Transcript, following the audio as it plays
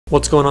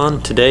What's going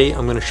on? Today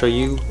I'm going to show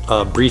you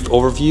a brief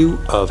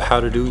overview of how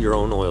to do your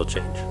own oil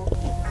change.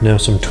 Now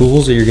some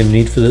tools that you're going to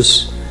need for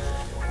this: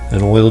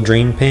 an oil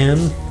drain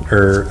pan,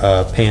 or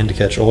a pan to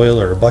catch oil,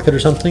 or a bucket or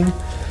something,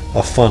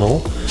 a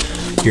funnel,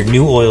 your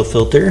new oil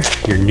filter,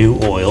 your new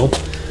oil,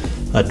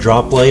 a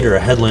drop light or a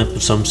headlamp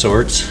of some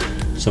sorts,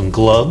 some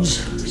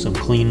gloves, some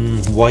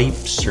clean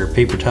wipes or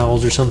paper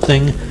towels or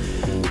something,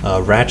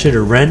 a ratchet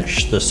or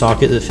wrench, the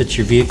socket that fits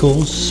your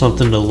vehicles,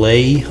 something to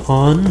lay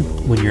on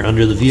when you're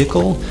under the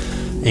vehicle,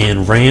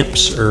 and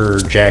ramps or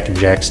jack and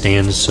jack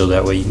stands so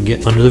that way you can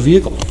get under the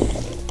vehicle.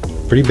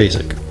 Pretty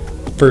basic.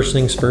 First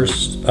things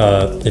first,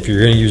 if you're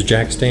going to use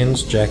jack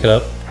stands, jack it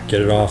up, get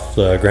it off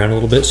the ground a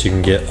little bit so you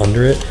can get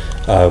under it.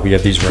 We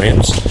have these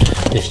ramps.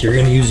 If you're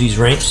going to use these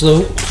ramps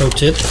though, pro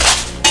tip,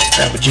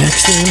 grab a jack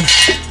stand,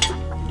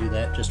 do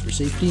that just for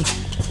safety,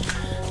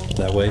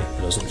 that way it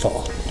doesn't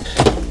fall.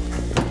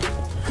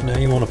 Now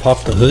you want to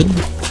pop the hood.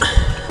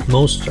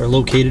 Most are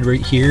located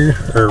right here,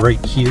 or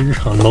right here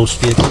on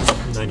most vehicles,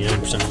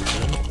 99% of the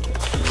time.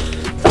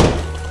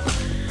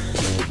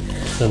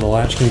 Then the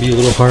latch can be a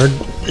little hard.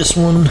 This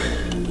one,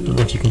 I don't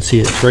know if you can see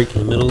it, it's right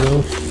in the middle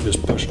though.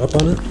 Just push up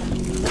on it,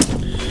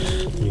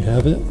 and you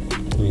have it,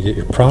 and you get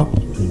your prop,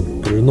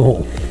 and put it in the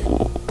hole.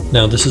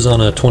 Now this is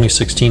on a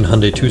 2016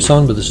 Hyundai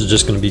Tucson, but this is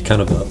just going to be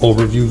kind of an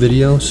overview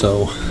video,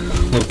 so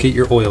locate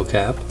your oil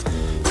cap.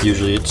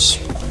 Usually it's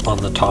on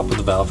the top of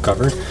the valve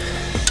cover.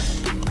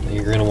 Now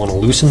you're going to want to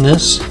loosen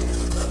this,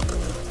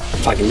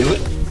 if I can do it.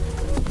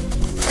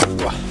 It's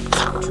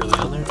really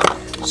on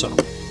there. So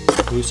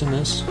loosen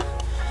this.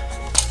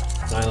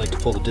 And I like to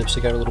pull the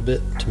dipstick out a little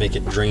bit to make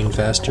it drain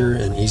faster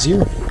and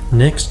easier.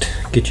 Next,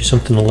 get you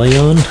something to lay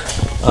on.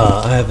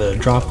 I have a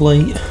drop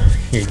light.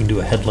 Here you can do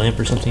a headlamp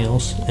or something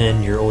else,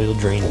 and your oil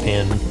drain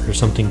pan or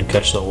something to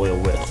catch the oil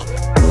with.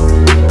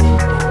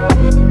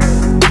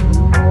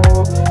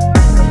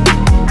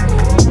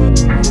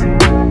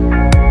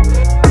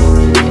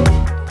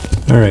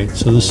 Alright,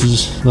 so this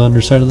is the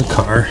underside of the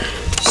car.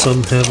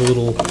 Some have a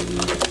little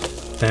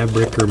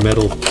fabric or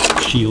metal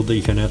shield that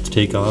you kind of have to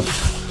take off.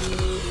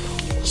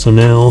 So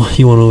now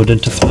you want to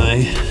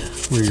identify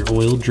where your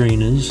oil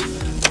drain is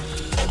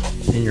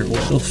and your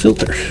oil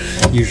filter.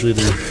 Usually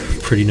they're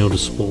pretty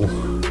noticeable,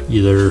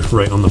 either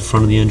right on the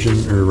front of the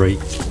engine or right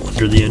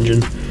under the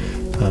engine.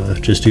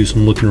 Just do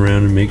some looking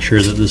around and make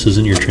sure that this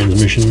isn't your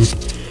transmission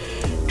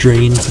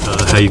drain.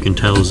 How you can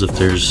tell is if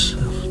there's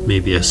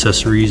maybe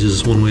accessories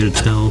is one way to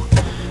tell.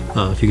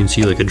 If you can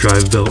see like a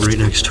drive belt right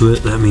next to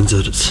it, that means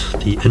that it's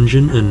the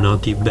engine and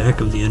not the back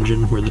of the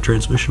engine where the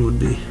transmission would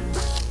be.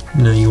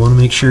 Now you want to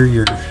make sure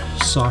your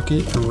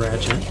socket or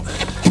ratchet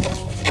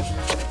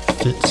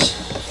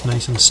fits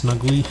nice and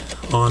snugly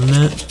on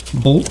that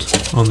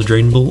bolt, on the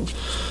drain bolt.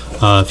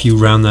 If you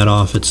round that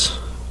off, it's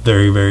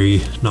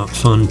very not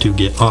fun to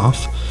get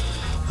off.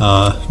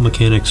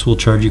 Mechanics will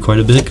charge you quite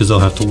a bit because they'll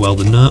have to weld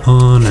a nut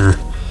on or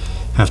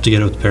have to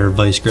get out a pair of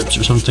vice grips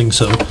or something,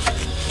 so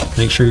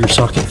make sure your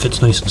socket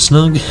fits nice and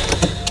snug,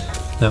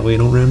 that way you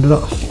don't round it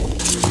off.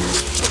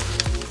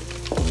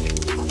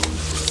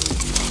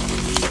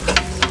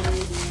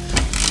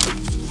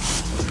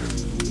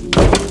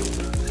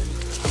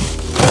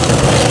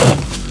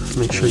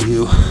 Make sure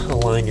you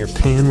align your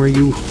pan where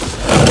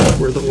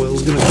the oil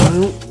is going to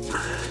come out.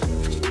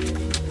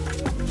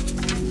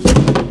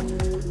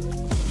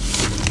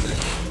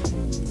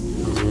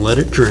 And let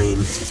it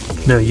drain.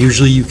 Now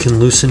usually you can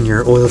loosen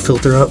your oil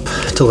filter up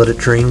to let it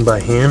drain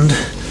by hand.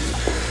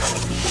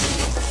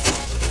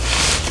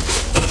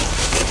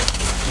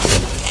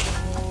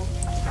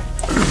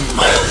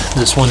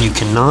 This one you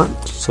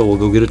cannot, so we'll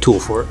go get a tool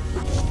for it.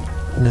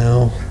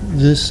 Now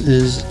this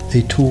is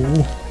a tool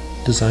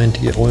designed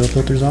to get oil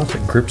filters off.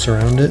 It grips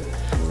around it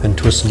and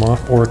twists them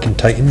off, or it can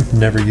tighten.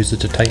 Never use it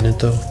to tighten it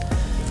though.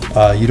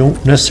 You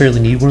don't necessarily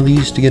need one of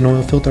these to get an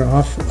oil filter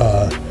off.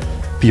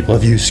 People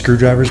have used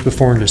screwdrivers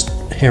before and just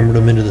hammered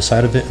them into the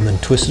side of it and then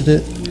twisted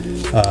it.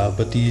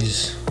 But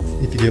these,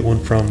 if you get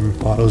one from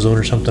AutoZone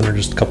or something, are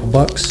just a couple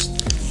bucks.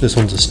 This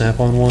one's a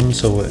snap-on one,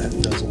 so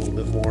it does a little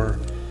bit more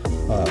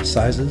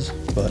sizes.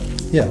 But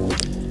yeah,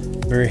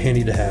 very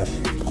handy to have.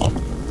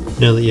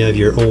 Now that you have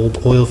your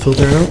old oil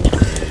filter out,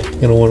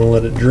 you're gonna want to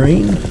let it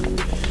drain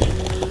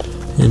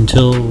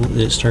until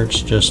it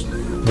starts just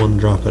one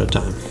drop at a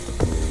time.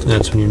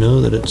 That's when you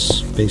know that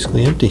it's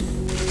basically empty.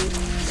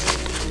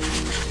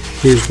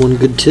 Here's one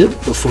good tip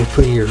before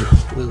putting your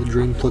oil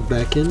drain plug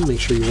back in: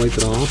 make sure you wipe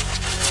it off.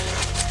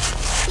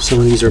 Some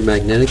of these are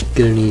magnetic.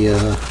 Get any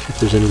if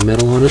there's any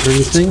metal on it or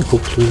anything.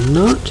 Hopefully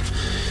not.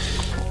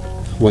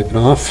 Wipe it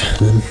off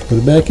and put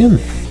it back in.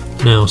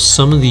 Now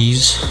some of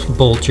these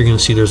bolts, you're going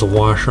to see there's a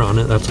washer on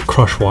it. That's a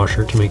crush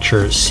washer to make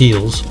sure it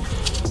seals.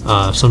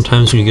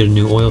 Sometimes when you get a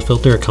new oil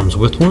filter, it comes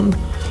with one.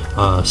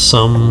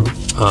 Some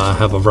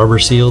have a rubber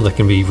seal that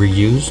can be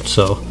reused,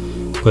 so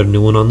put a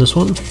new one on this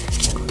one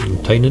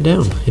and tighten it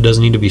down. It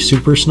doesn't need to be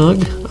super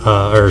snug,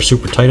 or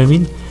super tight I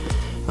mean,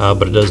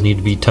 but it does need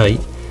to be tight.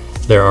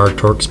 There are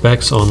torque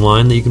specs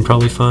online that you can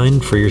probably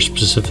find for your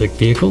specific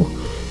vehicle,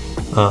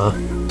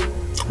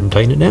 and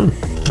tighten it down.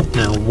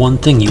 Now, one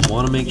thing you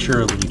want to make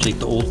sure of when you take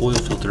the old oil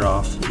filter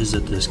off is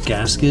that this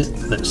gasket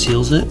that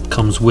seals it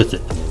comes with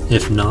it.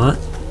 If not,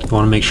 you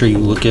want to make sure you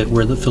look at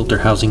where the filter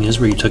housing is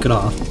where you took it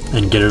off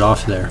and get it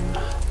off there,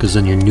 because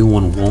then your new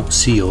one won't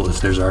seal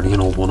if there's already an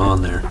old one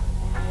on there.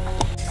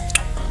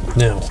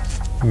 Now,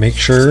 make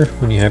sure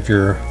when you have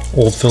your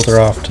old filter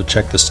off to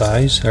check the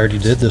size. I already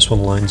did. This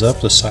one lines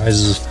up. The size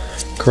is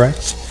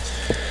correct.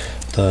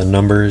 The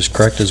number is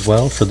correct as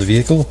well for the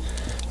vehicle.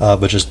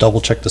 But just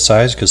double check the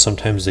size, because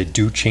sometimes they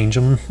do change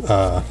them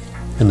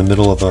in the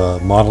middle of a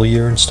model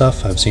year and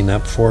stuff. I've seen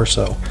that before,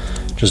 so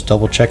just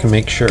double check and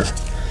make sure.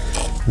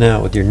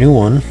 Now with your new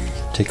one,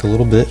 take a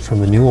little bit from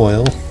the new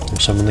oil.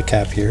 There's some in the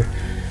cap here,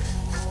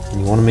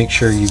 and you want to make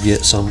sure you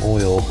get some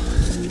oil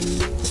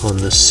on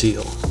this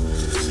seal.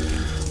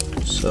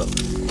 So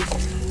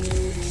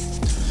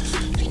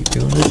keep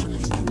doing it.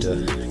 You need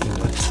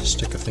to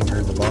stick a finger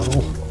in the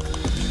bottle.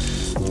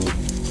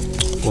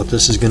 What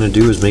this is going to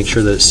do is make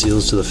sure that it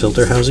seals to the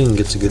filter housing and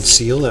gets a good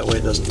seal, that way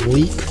it doesn't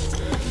leak.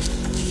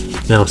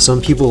 Now,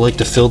 some people like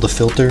to fill the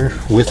filter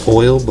with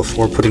oil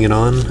before putting it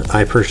on.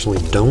 I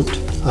personally don't,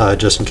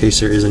 just in case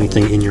there is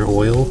anything in your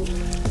oil.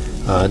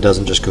 It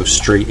doesn't just go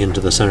straight into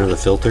the center of the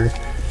filter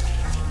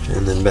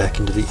and then back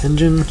into the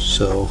engine,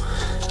 so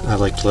I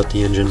like to let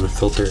the engine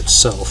filter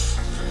itself.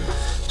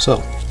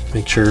 So,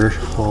 make sure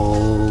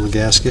all the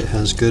gasket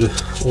has good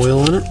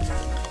oil in it,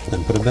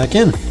 then put it back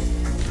in.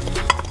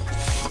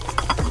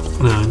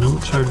 Now, I know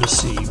it's hard to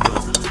see,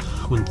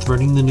 but when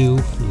threading the new,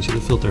 you see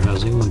the filter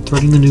housing, when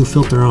threading the new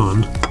filter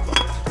on,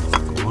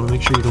 you want to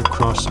make sure you don't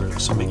cross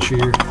thread. So make sure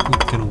you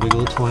kind of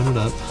wiggle it to line it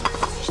up.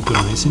 Just go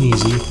nice and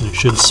easy, and it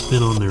should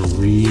spin on there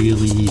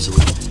really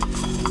easily.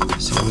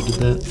 See how I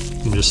did that?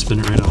 You can just spin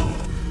it right on.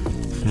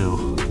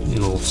 Now,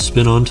 it'll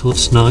spin on till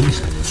it's snug,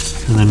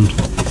 and then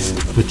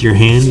with your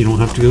hand, you don't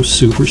have to go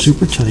super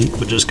tight,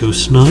 but just go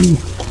snug.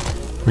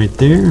 Right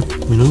there,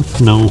 you know,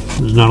 no,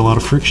 there's not a lot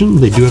of friction.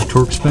 They do have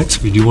torque specs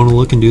if you do want to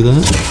look and do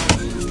that.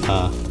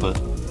 But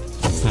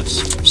that's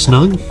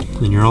snug,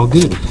 and you're all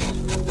good.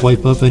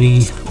 Wipe up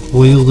any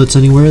oil that's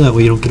anywhere, that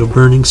way you don't get a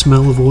burning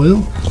smell of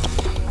oil.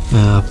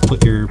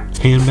 Put your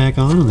pan back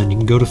on, and then you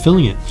can go to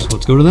filling it. So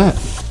let's go to that.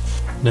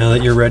 Now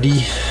that you're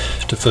ready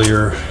to fill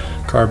your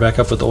car back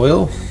up with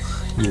oil,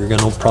 you're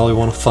gonna probably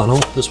want a funnel.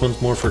 This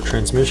one's more for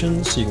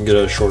transmissions, so you can get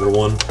a shorter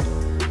one,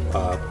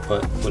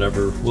 but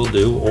whatever will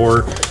do.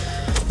 Or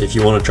if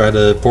you want to try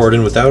to pour it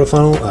in without a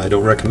funnel, I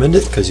don't recommend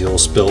it, because you'll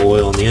spill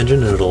oil on the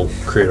engine and it'll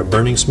create a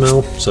burning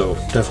smell. So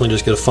definitely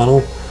just get a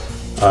funnel.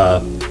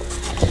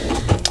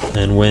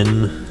 And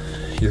when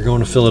you're going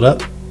to fill it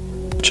up,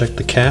 check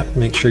the cap,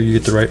 make sure you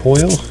get the right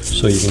oil.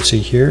 So you can see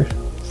here,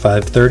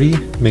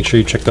 530. Make sure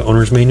you check the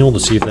owner's manual to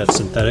see if that's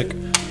synthetic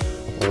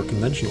or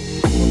conventional.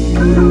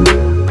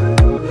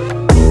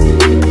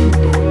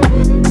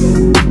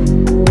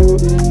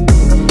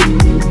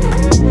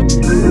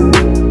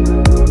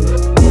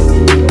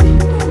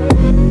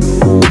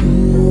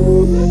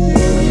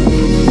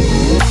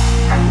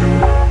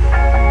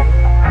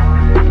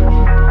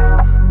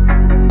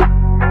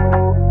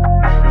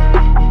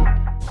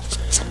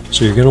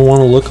 So you're going to want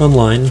to look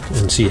online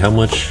and see how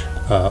much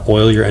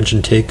oil your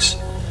engine takes.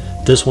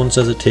 This one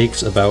says it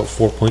takes about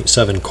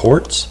 4.7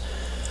 quarts.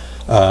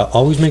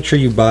 Always make sure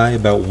you buy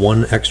about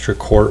 1 extra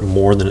quart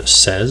more than it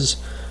says.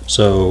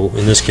 So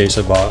in this case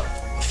I bought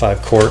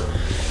 5 quart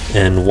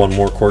and 1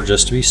 more quart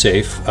just to be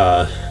safe,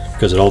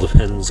 because it all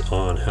depends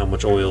on how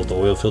much oil the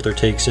oil filter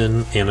takes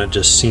in, and it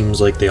just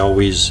seems like they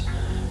always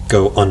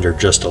go under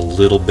just a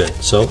little bit.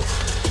 So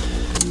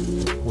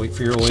wait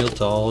for your oil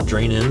to all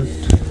drain in.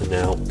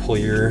 Now pull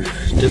your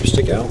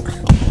dipstick out.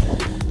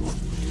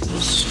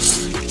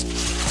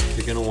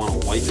 You're going to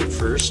want to wipe it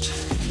first.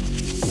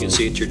 You can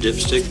see it's your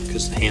dipstick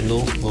because the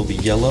handle will be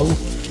yellow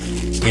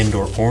and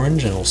or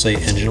orange, and it'll say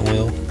engine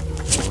oil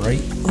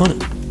right on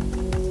it.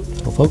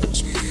 It'll focus.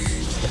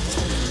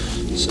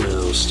 So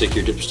now stick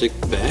your dipstick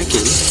back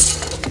in.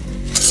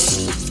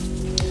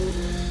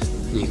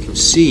 And you can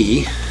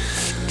see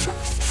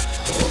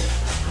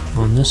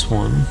on this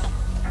one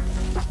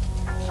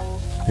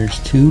there's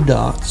 2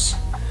 dots.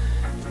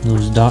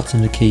 Those dots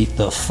indicate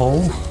the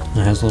full.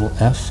 It has a little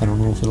F, I don't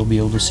know if it'll be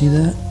able to see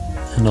that,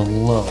 and a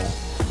low.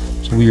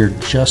 So we are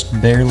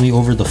just barely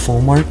over the full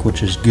mark,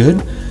 which is good.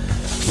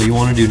 What you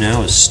want to do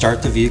now is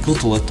start the vehicle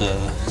to let the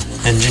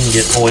engine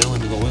get oil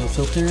into the oil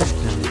filter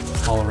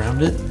and all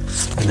around it,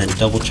 and then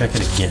double check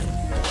it again.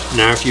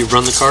 Now if you've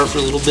run the car for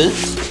a little bit,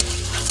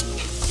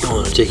 you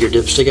want to take your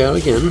dipstick out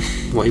again,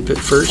 wipe it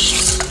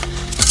first,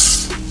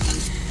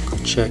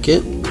 check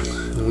it,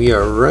 and we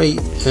are right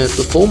at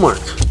the full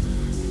mark.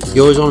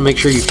 You always want to make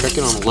sure you check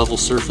it on a level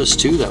surface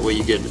too, that way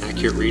you get an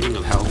accurate reading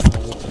of how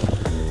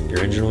full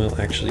your engine oil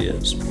actually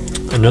is.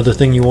 Another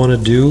thing you want to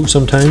do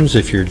sometimes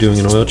if you're doing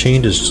an oil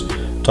change is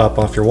top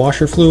off your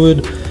washer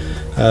fluid,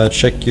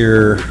 check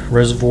your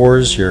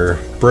reservoirs, your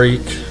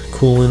brake,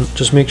 coolant,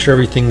 just make sure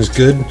everything's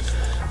good.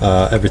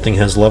 Everything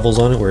has levels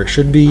on it where it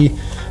should be.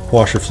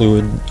 Washer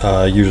fluid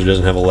usually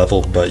doesn't have a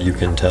level, but you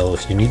can tell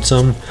if you need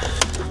some.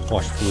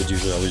 Washer fluid's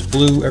usually always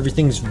blue.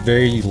 Everything's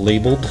very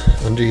labeled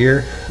under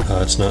here.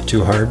 It's not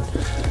too hard.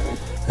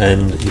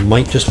 And you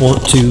might just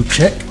want to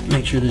check,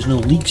 make sure there's no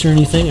leaks or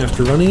anything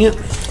after running it.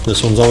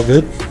 This one's all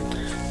good.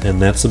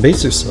 And that's the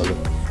basics of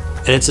it.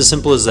 And it's as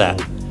simple as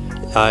that.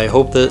 I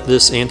hope that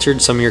this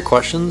answered some of your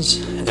questions,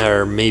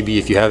 or maybe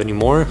if you have any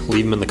more,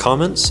 leave them in the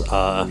comments.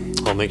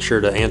 I'll make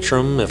sure to answer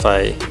them if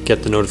I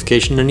get the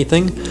notification or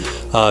anything.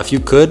 If you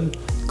could,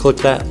 click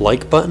that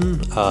like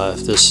button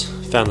if this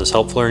found this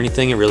helpful or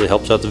anything. It really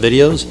helps out the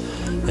videos.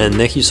 And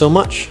thank you so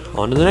much.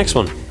 On to the next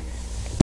one.